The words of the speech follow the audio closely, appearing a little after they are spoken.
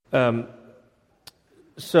Um,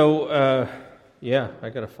 so, yeah, I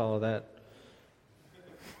got to follow that.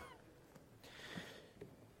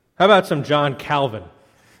 How about some John Calvin?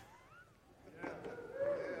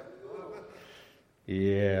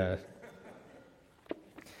 Yeah.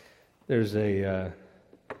 There's a.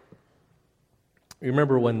 You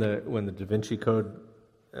remember when the Da Vinci Code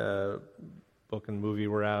book and movie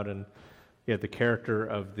were out, and you had the character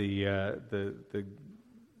of the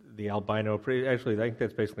albino. Actually, I think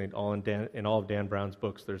that's basically in all of Dan Brown's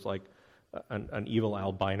books. There's like an evil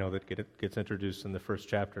albino that gets introduced in the first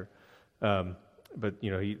chapter. But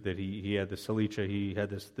you know he had the Salicha. He had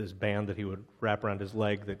this band that he would wrap around his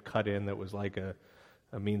leg that cut in, that was like a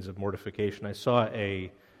means of mortification. I saw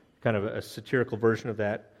a kind of a satirical version of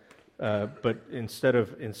that, but instead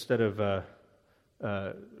of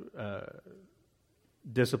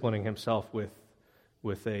disciplining himself with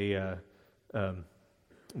the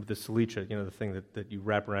Salicha, you know, the thing that you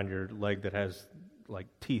wrap around your leg that has like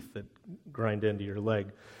teeth that grind into your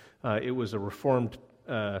leg, it was a Reformed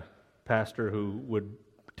pastor who would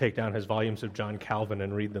take down his volumes of John Calvin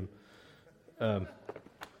and read them.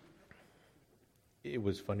 It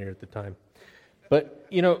was funnier at the time. But,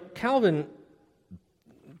 you know, Calvin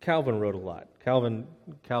wrote a lot. Calvin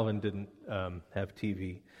didn't have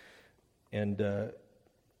TV.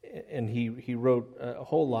 And he wrote a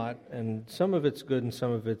whole lot, and some of it's good and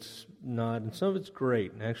some of it's not, and some of it's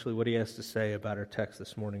great. And actually what he has to say about our text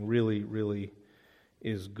this morning really, really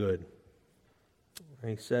is good.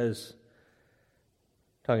 And he says,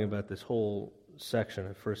 talking about this whole section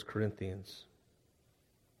of 1 Corinthians,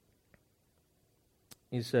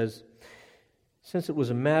 he says, since it was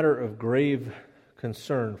a matter of grave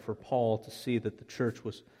concern for Paul to see that the church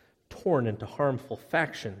was torn into harmful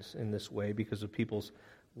factions in this way because of people's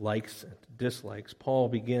likes and dislikes, Paul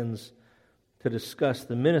begins to discuss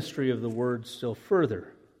the ministry of the word still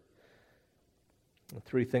further. And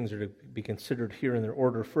three things are to be considered here in their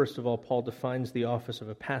order. First of all, Paul defines the office of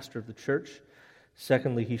a pastor of the church.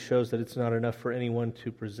 Secondly, he shows that it's not enough for anyone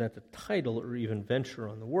to present a title or even venture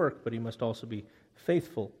on the work, but he must also be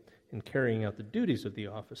faithful in carrying out the duties of the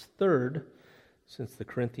office. Third, since the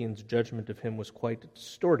Corinthians' judgment of him was quite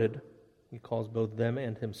distorted, he calls both them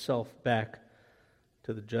and himself back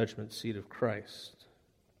to the judgment seat of Christ.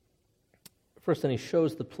 First, then, he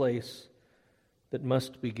shows the place that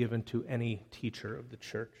must be given to any teacher of the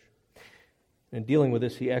church. In dealing with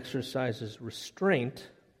this, he exercises restraint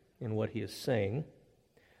in what he is saying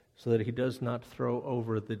so that he does not throw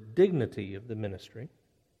over the dignity of the ministry,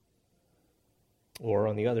 or,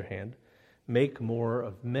 on the other hand, make more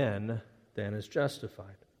of men than is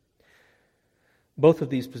justified. Both of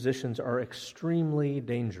these positions are extremely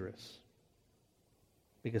dangerous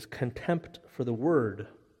because contempt for the word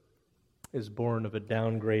is born of a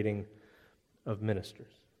downgrading of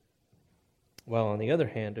ministers. While, on the other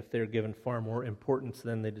hand, if they're given far more importance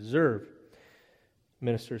than they deserve,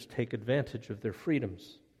 ministers take advantage of their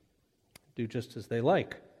freedoms, do just as they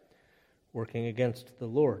like, working against the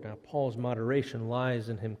Lord. Now, Paul's moderation lies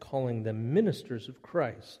in him calling them ministers of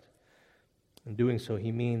Christ. In doing so,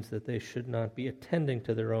 he means that they should not be attending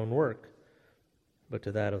to their own work, but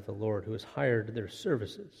to that of the Lord, who has hired their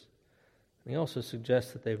services. And he also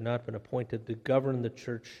suggests that they've not been appointed to govern the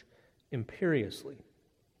church imperiously,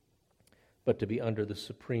 but to be under the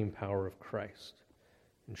supreme power of Christ.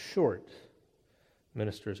 In short,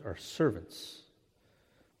 ministers are servants,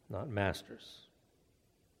 not masters.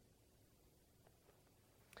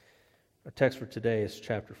 Our text for today is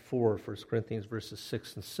chapter 4, 1 Corinthians, verses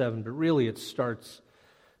 6 and 7, but really it starts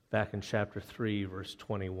back in chapter 3, verse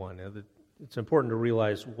 21. Now, it's important to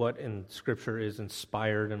realize what in Scripture is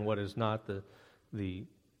inspired and what is not. The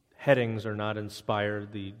headings are not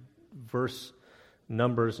inspired. The verse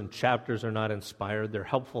numbers and chapters are not inspired. They're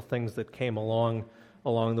helpful things that came along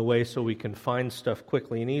the way so we can find stuff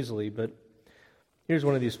quickly and easily. But here's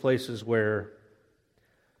one of these places where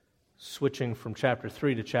switching from chapter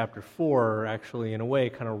 3 to chapter 4 actually, in a way,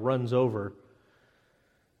 kind of runs over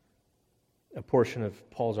a portion of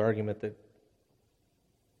Paul's argument that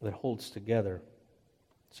holds together.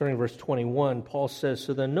 Starting in verse 21, Paul says,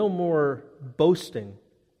 "So then no more boasting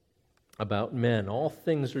about men. All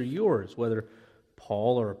things are yours, whether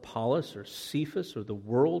Paul or Apollos or Cephas or the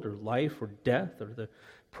world or life or death or the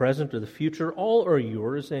present or the future, all are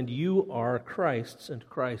yours, and you are Christ's, and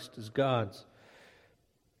Christ is God's.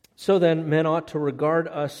 So then, men ought to regard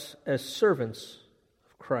us as servants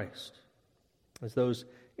of Christ, as those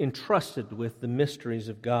entrusted with the mysteries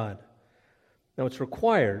of God. Now, it's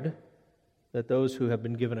required that those who have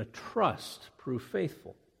been given a trust prove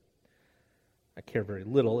faithful. I care very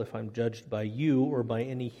little if I'm judged by you or by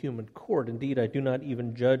any human court. Indeed, I do not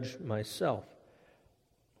even judge myself.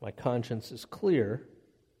 My conscience is clear,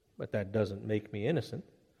 but that doesn't make me innocent.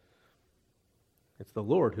 It's the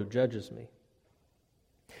Lord who judges me.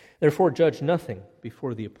 Therefore, judge nothing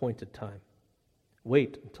before the appointed time.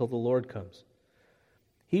 Wait until the Lord comes.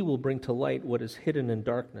 He will bring to light what is hidden in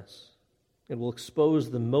darkness and will expose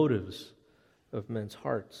the motives of men's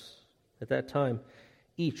hearts. At that time,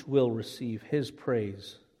 each will receive his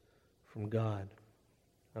praise from God.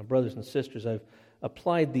 Now, brothers and sisters, I've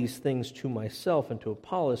applied these things to myself and to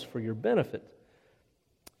Apollos for your benefit,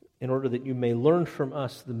 in order that you may learn from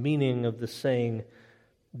us the meaning of the saying,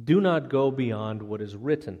 do not go beyond what is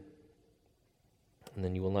written, and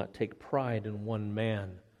then you will not take pride in one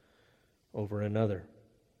man over another.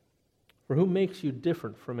 For who makes you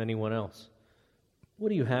different from anyone else? What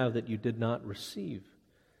do you have that you did not receive?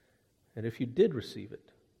 And if you did receive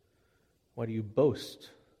it, why do you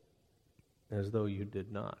boast as though you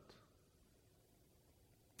did not?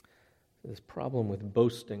 This problem with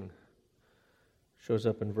boasting shows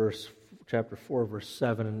up in chapter 4, verse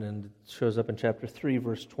 7, and it shows up in chapter 3,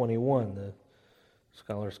 verse 21. The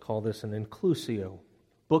scholars call this an inclusio,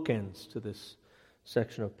 bookends to this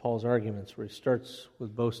section of Paul's arguments, where he starts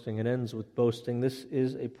with boasting and ends with boasting. This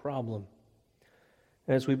is a problem.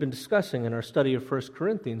 As we've been discussing in our study of 1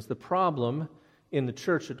 Corinthians, the problem in the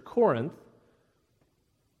church at Corinth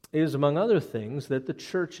is, among other things, that the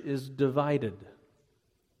church is divided.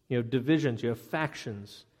 You have divisions, you have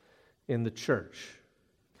factions in the church.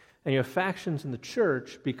 And you have factions in the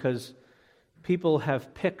church because people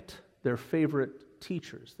have picked their favorite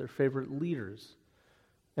teachers, their favorite leaders,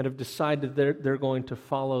 and have decided they're going to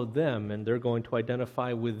follow them, and they're going to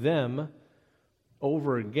identify with them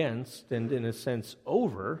over against, and in a sense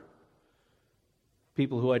over,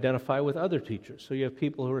 people who identify with other teachers. So you have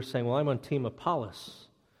people who are saying, well, I'm on team Apollos,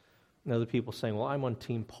 and other people saying, well, I'm on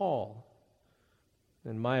team Paul,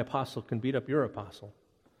 and my apostle can beat up your apostle.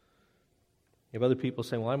 You have other people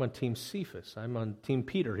saying, well, I'm on team Cephas, I'm on team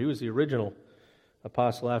Peter, he was the original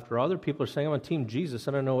apostle after all. Other people are saying, I'm on team Jesus,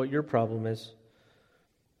 I don't know what your problem is.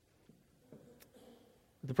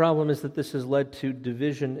 The problem is that this has led to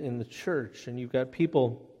division in the church, and you've got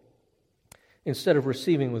people, instead of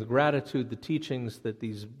receiving with gratitude the teachings that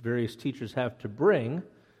these various teachers have to bring,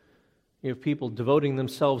 you have people devoting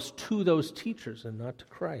themselves to those teachers and not to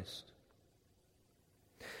Christ.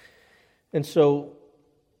 And so,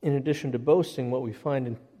 in addition to boasting, what we find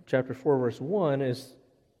in chapter 4, verse 1 is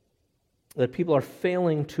that people are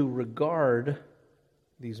failing to regard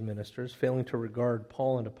these ministers, failing to regard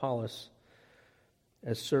Paul and Apollos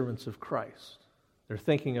as servants of Christ. They're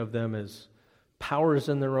thinking of them as powers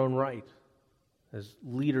in their own right, as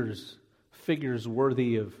leaders, figures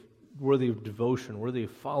worthy of devotion, worthy of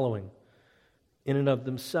following in and of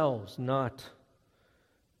themselves, not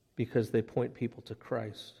because they point people to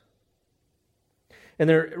Christ. And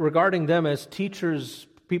they're regarding them as teachers,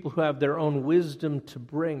 people who have their own wisdom to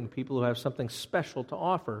bring, people who have something special to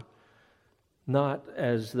offer, not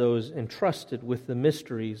as those entrusted with the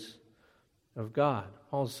mysteries of God.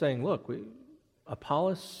 Paul's saying, look,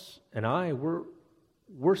 Apollos and I,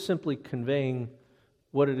 we're simply conveying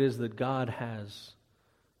what it is that God has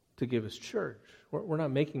to give His church. We're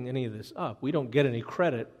not making any of this up. We don't get any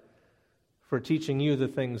credit for teaching you the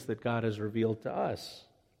things that God has revealed to us.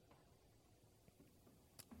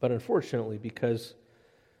 But unfortunately, because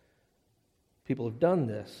people have done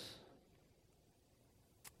this,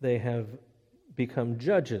 they have become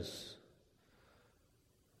judges.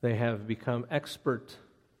 They have become expert,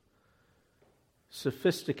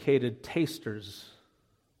 sophisticated tasters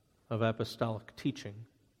of apostolic teaching.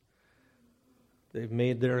 They've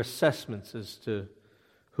made their assessments as to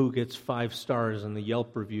who gets 5 stars in the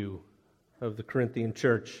Yelp review of the Corinthian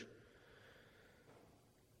church.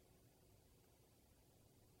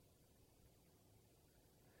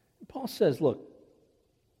 Paul says, look,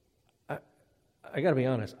 I got to be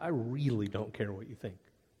honest, I really don't care what you think.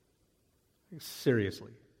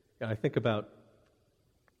 Seriously. I think about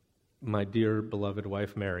my dear beloved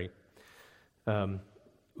wife, Mary,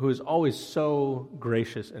 who is always so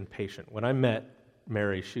gracious and patient. When I met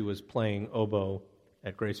Mary, she was playing oboe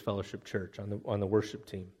at Grace Fellowship Church on the worship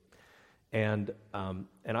team. And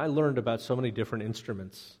I learned about so many different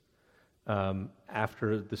instruments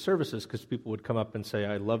after the services, because people would come up and say,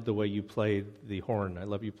 I love the way you play the horn. I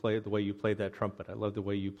love the way you play that trumpet. I love the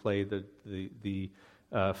way you play the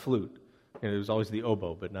flute. And it was always the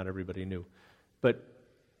oboe, but not everybody knew. But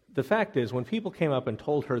the fact is, when people came up and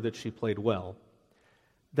told her that she played well,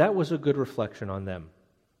 that was a good reflection on them.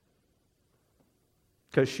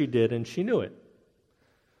 Because she did and she knew it.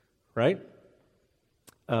 Right?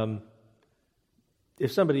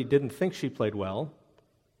 if somebody didn't think she played well,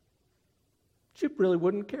 she really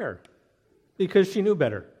wouldn't care because she knew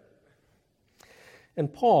better.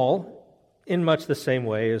 And Paul, in much the same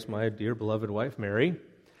way as my dear beloved wife Mary,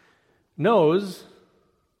 knows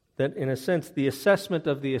that in a sense the assessment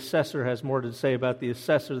of the assessor has more to say about the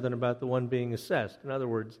assessor than about the one being assessed. In other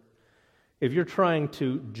words, if you're trying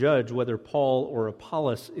to judge whether Paul or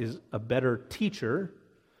Apollos is a better teacher,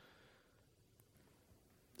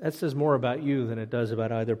 that says more about you than it does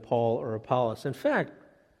about either Paul or Apollos. In fact,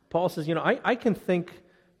 Paul says, I can think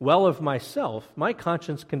well of myself. My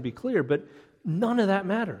conscience can be clear, but none of that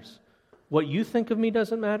matters. What you think of me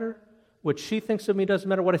doesn't matter. What she thinks of me doesn't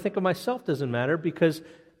matter. What I think of myself doesn't matter, because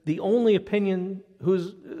the only opinion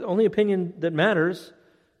that matters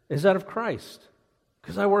is that of Christ,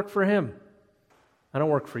 because I work for Him. I don't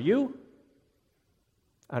work for you.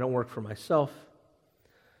 I don't work for myself.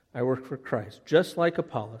 I work for Christ. Just like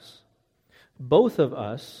Apollos, both of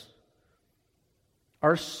us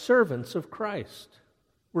are servants of Christ.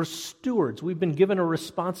 We're stewards. We've been given a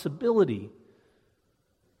responsibility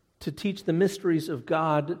to teach the mysteries of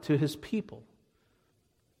God to His people.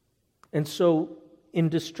 And so, in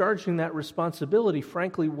discharging that responsibility,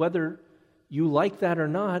 frankly, whether you like that or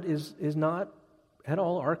not is not at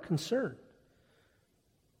all our concern.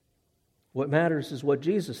 What matters is what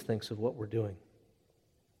Jesus thinks of what we're doing.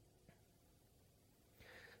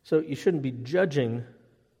 So you shouldn't be judging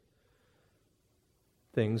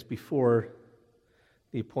things before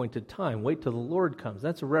the appointed time. Wait till the Lord comes.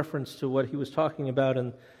 That's a reference to what he was talking about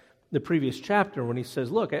in the previous chapter when he says,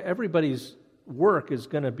 look, everybody's work is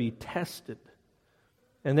going to be tested.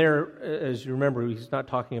 And there, as you remember, he's not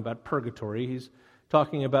talking about purgatory. He's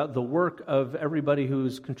talking about the work of everybody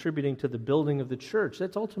who's contributing to the building of the church.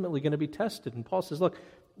 That's ultimately going to be tested. And Paul says, look,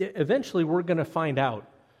 eventually we're going to find out,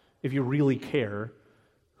 if you really care,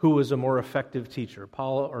 who is a more effective teacher,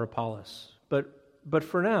 Paul or Apollos. But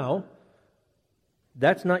for now,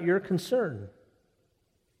 that's not your concern.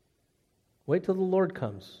 Wait till the Lord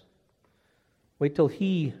comes. Wait till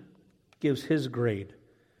He gives His grade.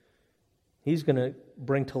 He's going to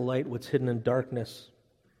bring to light what's hidden in darkness.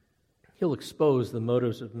 He'll expose the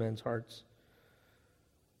motives of men's hearts.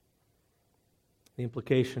 The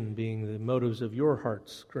implication being the motives of your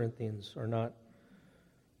hearts, Corinthians, are not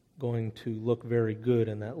going to look very good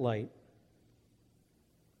in that light.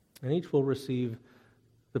 And each will receive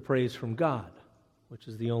the praise from God, which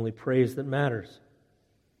is the only praise that matters.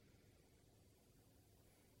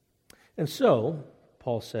 And so,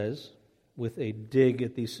 Paul says, with a dig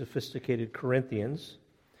at these sophisticated Corinthians,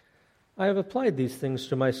 I have applied these things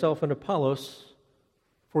to myself and Apollos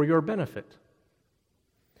for your benefit.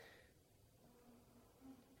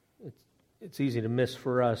 It's easy to miss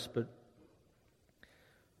for us, but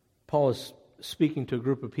Paul is speaking to a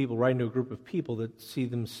group of people, writing to a group of people that see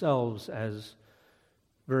themselves as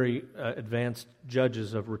very advanced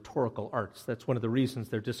judges of rhetorical arts. That's one of the reasons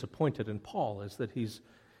they're disappointed in Paul, is that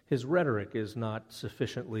his rhetoric is not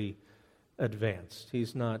sufficiently advanced.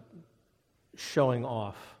 He's not showing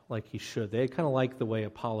off like he should. They kind of like the way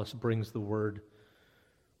Apollos brings the word.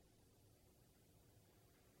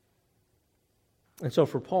 And so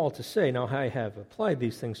for Paul to say, now I have applied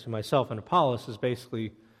these things to myself and Apollos, is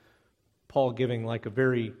basically Paul giving like a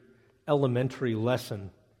very elementary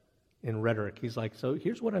lesson in rhetoric. He's like, so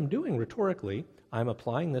here's what I'm doing rhetorically. I'm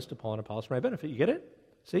applying this to Paul and Apollos for my benefit. You get it?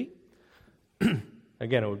 See?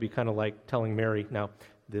 Again, it would be kind of like telling Mary, now,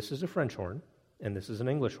 this is a French horn, and this is an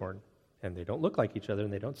English horn, and they don't look like each other,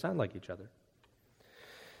 and they don't sound like each other.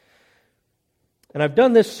 And I've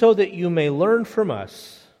done this so that you may learn from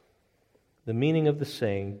us the meaning of the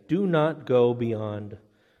saying, do not go beyond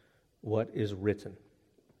what is written.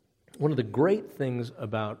 One of the great things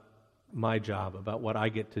about my job, about what I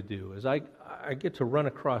get to do, is I get to run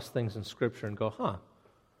across things in Scripture and go, I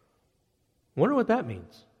wonder what that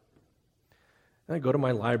means. And I go to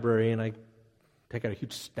my library and I take out a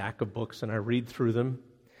huge stack of books and I read through them,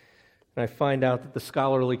 and I find out that the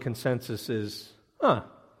scholarly consensus is, I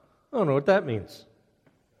don't know what that means.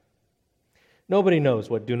 Nobody knows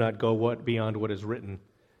what do not go beyond what is written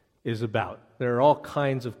is about. There are all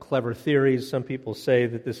kinds of clever theories. Some people say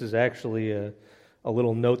that this is actually a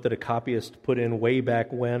little note that a copyist put in way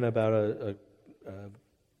back when about a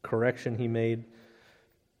correction he made.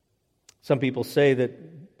 Some people say that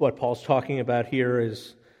what Paul's talking about here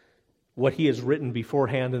is what he has written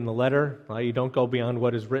beforehand in the letter. You don't go beyond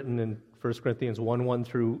what is written in 1 Corinthians 1:1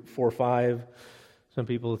 through 4:5. Some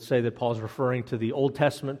people say that Paul's referring to the Old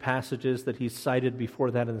Testament passages that he's cited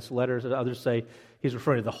before that in this letter. Others say he's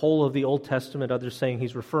referring to the whole of the Old Testament. Others saying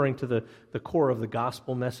he's referring to the core of the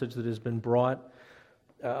gospel message that has been brought.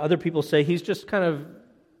 Other people say he's just kind of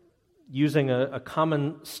using a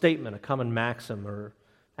common statement, a common maxim or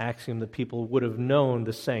axiom that people would have known.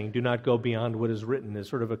 The saying, do not go beyond what is written, is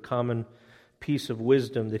sort of a common piece of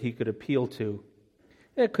wisdom that he could appeal to.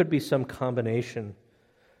 It could be some combination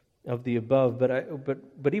of the above,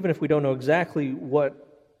 but even if we don't know exactly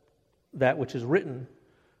what that which is written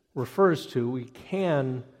refers to, we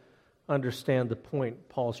can understand the point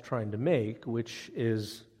Paul's trying to make, which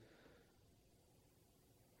is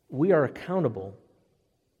we are accountable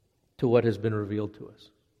to what has been revealed to us.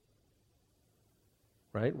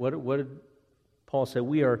 Right? What did Paul say?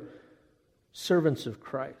 We are servants of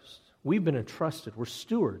Christ. We've been entrusted. We're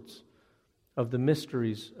stewards of the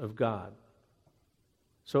mysteries of God.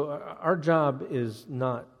 So our job is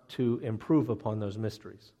not to improve upon those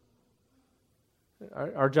mysteries.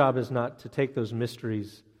 Our job is not to take those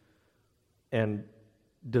mysteries and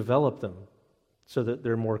develop them so that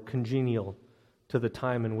they're more congenial to the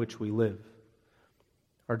time in which we live.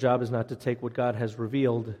 Our job is not to take what God has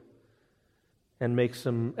revealed and make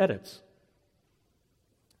some edits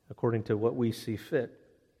according to what we see fit.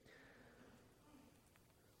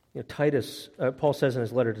 Titus, Paul says in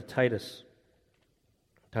his letter to Titus,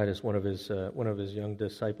 one of his young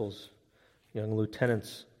disciples, young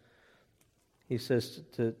lieutenants, he says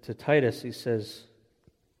to Titus, he says,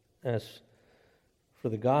 as for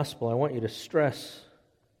the gospel, I want you to stress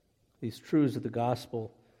these truths of the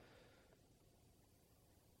gospel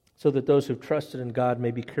so that those who've trusted in God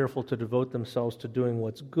may be careful to devote themselves to doing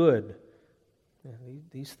what's good.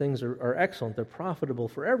 These things are excellent. They're profitable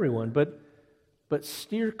for everyone, but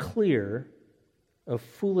steer clear of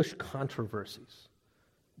foolish controversies,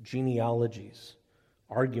 genealogies,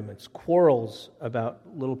 arguments, quarrels about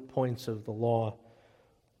little points of the law,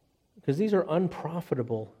 because these are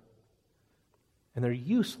unprofitable and they're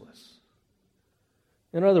useless.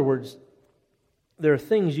 In other words, there are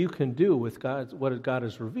things you can do with what God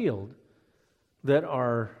has revealed that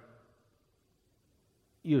are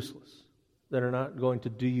useless, that are not going to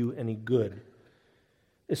do you any good,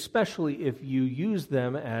 especially if you use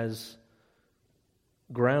them as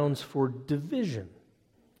grounds for division,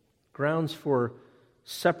 grounds for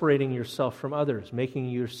separating yourself from others, making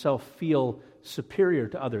yourself feel superior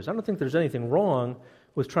to others. I don't think there's anything wrong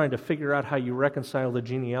with trying to figure out how you reconcile the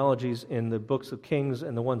genealogies in the books of Kings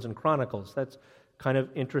and the ones in Chronicles. That's kind of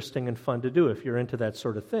interesting and fun to do if you're into that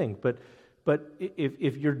sort of thing. But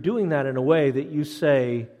if you're doing that in a way that you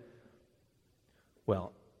say,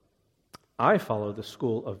 well, I follow the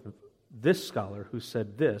school of this scholar who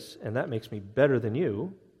said this, and that makes me better than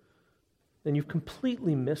you, then you've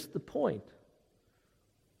completely missed the point.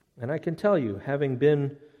 And I can tell you, having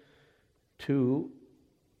been to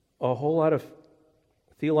a whole lot of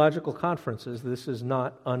theological conferences, this is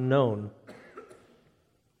not unknown.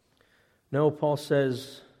 No, Paul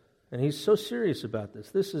says, and he's so serious about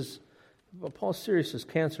this. Paul's serious as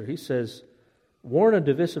cancer. He says, warn a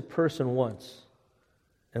divisive person once,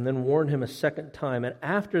 and then warn him a second time, and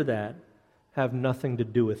after that, have nothing to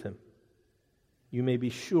do with him. You may be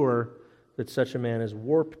sure that such a man is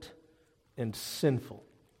warped and sinful.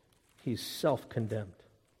 He's self-condemned.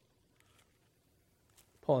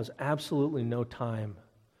 Paul has absolutely no time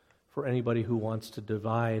for anybody who wants to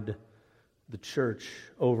divide the church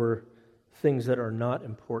over things that are not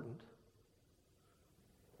important.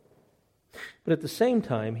 But at the same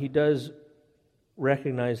time, he does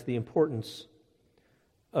recognize the importance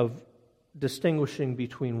of distinguishing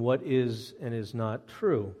between what is and is not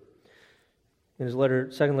true. In his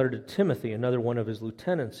second letter to Timothy, another one of his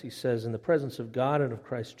lieutenants, he says, in the presence of God and of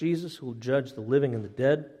Christ Jesus, who will judge the living and the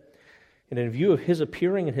dead, and in view of his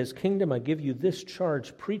appearing in his kingdom, I give you this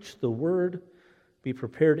charge: preach the word, be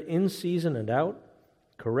prepared in season and out,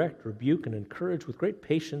 correct, rebuke, and encourage with great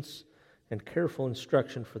patience and careful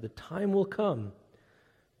instruction, for the time will come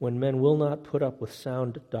when men will not put up with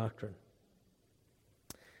sound doctrine.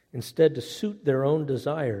 Instead, to suit their own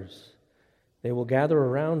desires, they will gather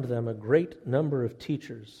around them a great number of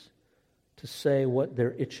teachers to say what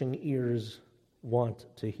their itching ears want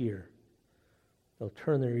to hear. They'll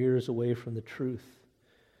turn their ears away from the truth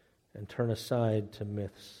and turn aside to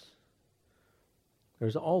myths.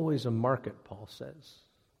 There's always a market, Paul says.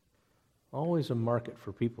 Always a market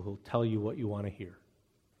for people who'll tell you what you want to hear.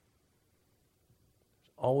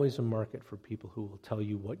 There's always a market for people who will tell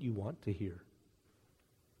you what you want to hear.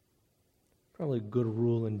 Probably a good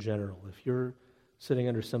rule in general. If you're sitting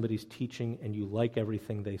under somebody's teaching and you like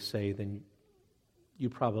everything they say, then you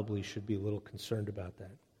probably should be a little concerned about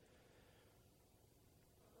that.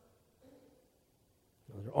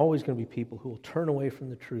 There are always going to be people who will turn away from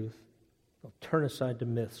the truth. They'll turn aside to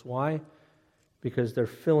myths. Why? Because they're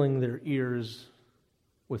filling their ears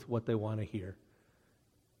with what they want to hear.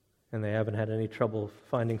 And they haven't had any trouble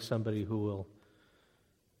finding somebody who will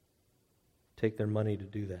take their money to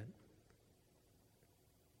do that.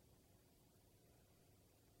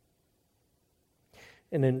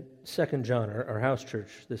 And in 2 John, our house church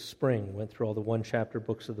this spring went through all the one-chapter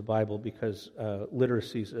books of the Bible because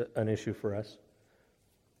literacy is an issue for us.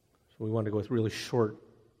 So we wanted to go with really short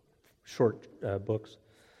books.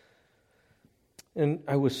 And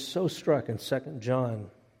I was so struck in 2 John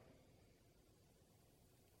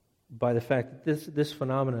by the fact that this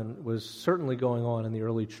phenomenon was certainly going on in the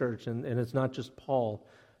early church, and it's not just Paul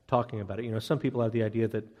talking about it. You know, some people have the idea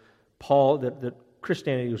that that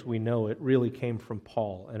Christianity as we know it really came from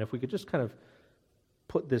Paul. And if we could just kind of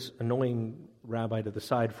put this annoying rabbi to the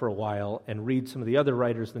side for a while and read some of the other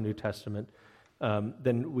writers of the New Testament,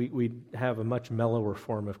 then we'd have a much mellower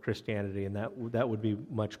form of Christianity, and that would be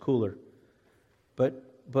much cooler. But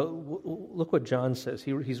look what John says.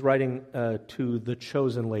 He's writing to the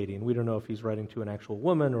chosen lady, and we don't know if he's writing to an actual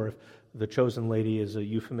woman or if the chosen lady is a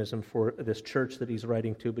euphemism for this church that he's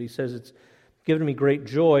writing to. But he says, "It's given me great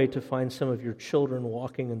joy to find some of your children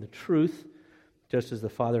walking in the truth, just as the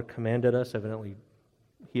Father commanded us." Evidently,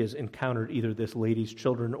 he has encountered either this lady's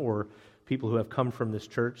children or people who have come from this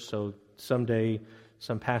church. So someday,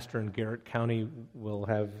 some pastor in Garrett County will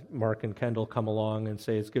have Mark and Kendall come along and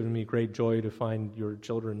say, "It's given me great joy to find your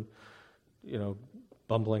children,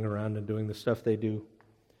 bumbling around and doing the stuff they do.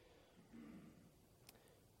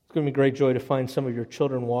 It's given me great joy to find some of your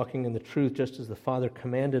children walking in the truth, just as the Father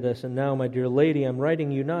commanded us. And now, my dear lady, I'm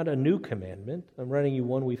writing you not a new commandment. I'm writing you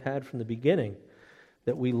one we've had from the beginning,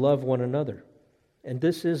 that we love one another. And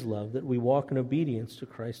this is love, that we walk in obedience to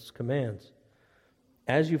Christ's commands.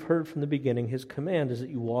 As you've heard from the beginning, his command is that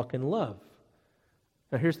you walk in love."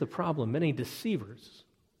 Now here's the problem. Many deceivers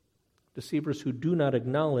who do not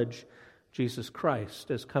acknowledge Jesus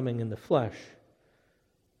Christ as coming in the flesh,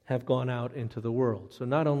 have gone out into the world. So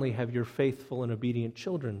not only have your faithful and obedient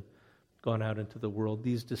children gone out into the world,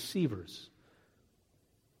 these deceivers,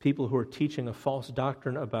 people who are teaching a false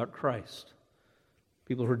doctrine about Christ,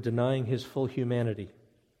 people who are denying his full humanity,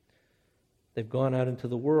 they've gone out into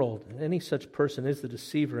the world, and any such person is the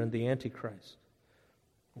deceiver and the Antichrist.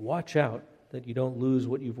 Watch out that you don't lose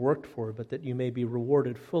what you've worked for, but that you may be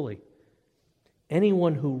rewarded fully.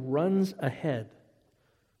 Anyone who runs ahead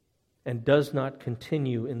and does not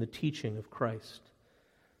continue in the teaching of Christ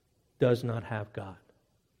does not have God.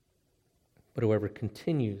 But whoever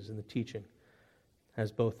continues in the teaching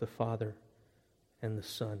has both the Father and the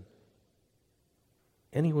Son.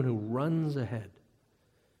 Anyone who runs ahead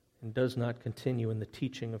and does not continue in the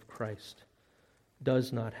teaching of Christ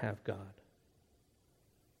does not have God.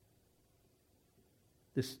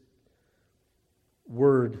 This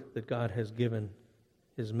word that God has given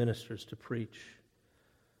his ministers to preach,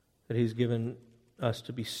 that he's given us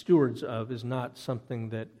to be stewards of, is not something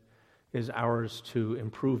that is ours to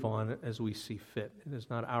improve on as we see fit. It is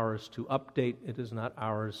not ours to update. It is not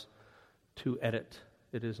ours to edit.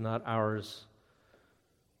 It is not ours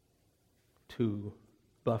to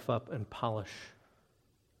buff up and polish.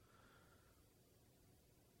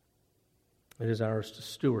 It is ours to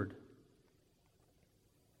steward.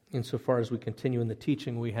 Insofar as we continue in the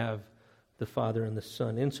teaching, we have the Father and the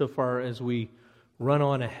Son. Insofar as we run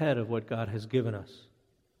on ahead of what God has given us,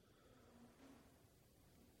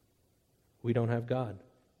 we don't have God.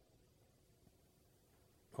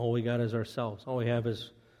 All we got is ourselves. All we have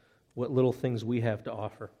is what little things we have to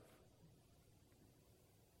offer.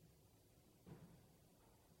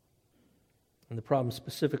 And the problem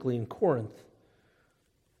specifically in Corinth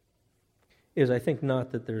is, I think,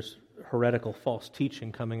 not that there's heretical false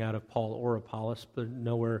teaching coming out of Paul or Apollos, but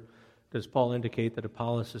nowhere does Paul indicate that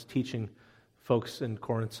Apollos is teaching folks in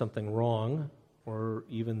Corinth something wrong, or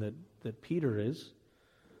even that Peter is.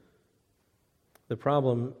 The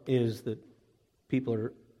problem is that people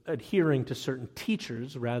are adhering to certain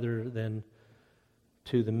teachers rather than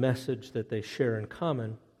to the message that they share in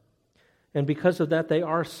common. And because of that, they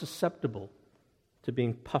are susceptible to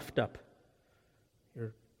being puffed up.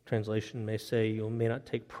 Your translation may say you may not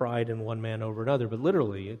take pride in one man over another, but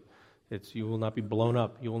literally it's you will not be blown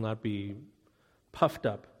up, you will not be puffed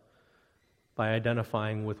up by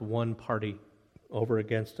identifying with one party over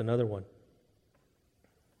against another one.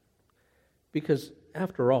 Because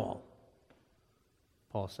after all,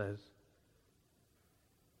 Paul says,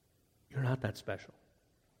 you're not that special.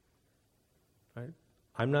 Right?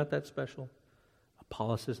 I'm not that special.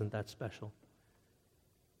 Apollos isn't that special.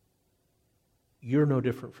 You're no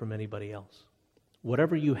different from anybody else.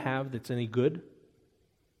 Whatever you have that's any good,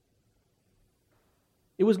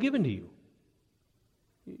 it was given to you.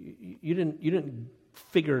 You didn't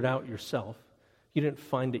figure it out yourself. You didn't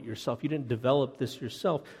find it yourself. You didn't develop this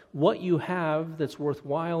yourself. What you have that's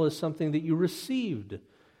worthwhile is something that you received.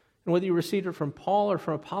 And whether you received it from Paul or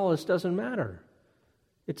from Apollos doesn't matter.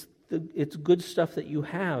 It's good stuff that you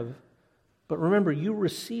have. But remember, you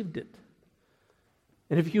received it.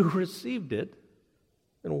 And if you received it,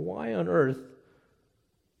 then why on earth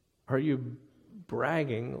are you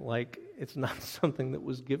bragging like it's not something that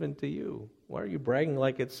was given to you? Why are you bragging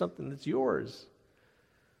like it's something that's yours?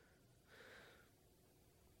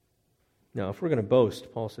 Now, if we're going to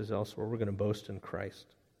boast, Paul says elsewhere, we're going to boast in Christ.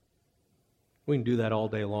 We can do that all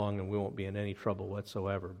day long and we won't be in any trouble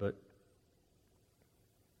whatsoever. But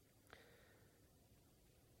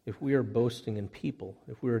if we are boasting in people,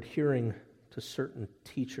 if we're adhering to certain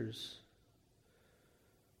teachers,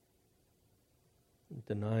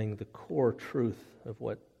 denying the core truth of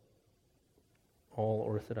what all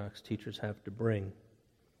Orthodox teachers have to bring,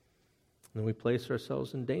 then we place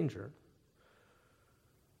ourselves in danger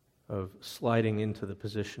of sliding into the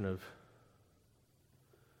position of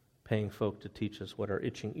paying folk to teach us what our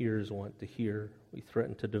itching ears want to hear. We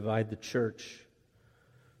threaten to divide the church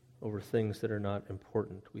over things that are not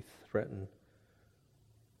important. We threaten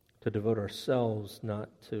to devote ourselves not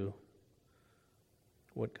to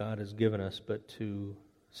what God has given us, but to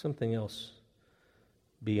something else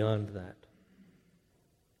beyond that.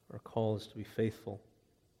 Our call is to be faithful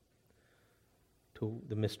to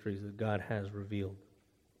the mysteries that God has revealed.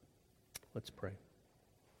 Let's pray.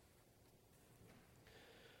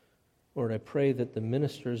 Lord, I pray that the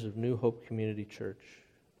ministers of New Hope Community Church,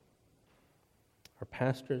 our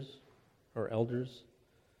pastors, our elders,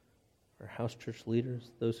 our house church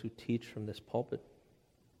leaders, those who teach from this pulpit,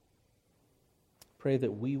 pray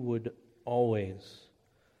that we would always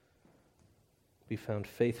be found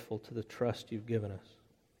faithful to the trust you've given us.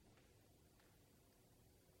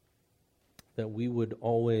 That we would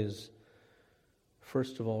always,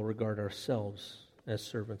 first of all, regard ourselves as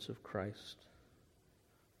servants of Christ,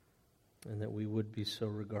 and that we would be so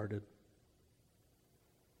regarded.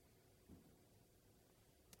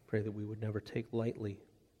 Pray that we would never take lightly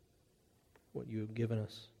what you have given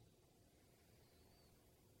us.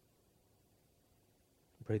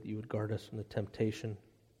 Pray that you would guard us from the temptation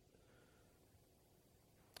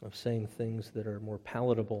of saying things that are more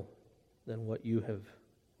palatable than what you have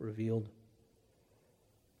revealed.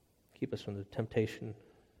 Keep us from the temptation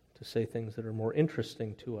to say things that are more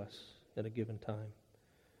interesting to us at a given time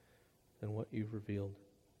than what you've revealed.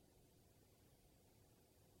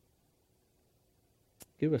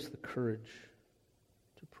 Give us the courage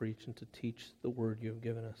to preach and to teach the word you have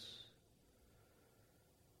given us,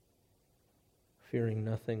 fearing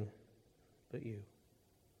nothing but you.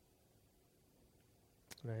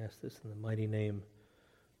 And I ask this in the mighty name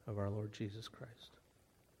of our Lord Jesus Christ.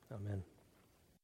 Amen.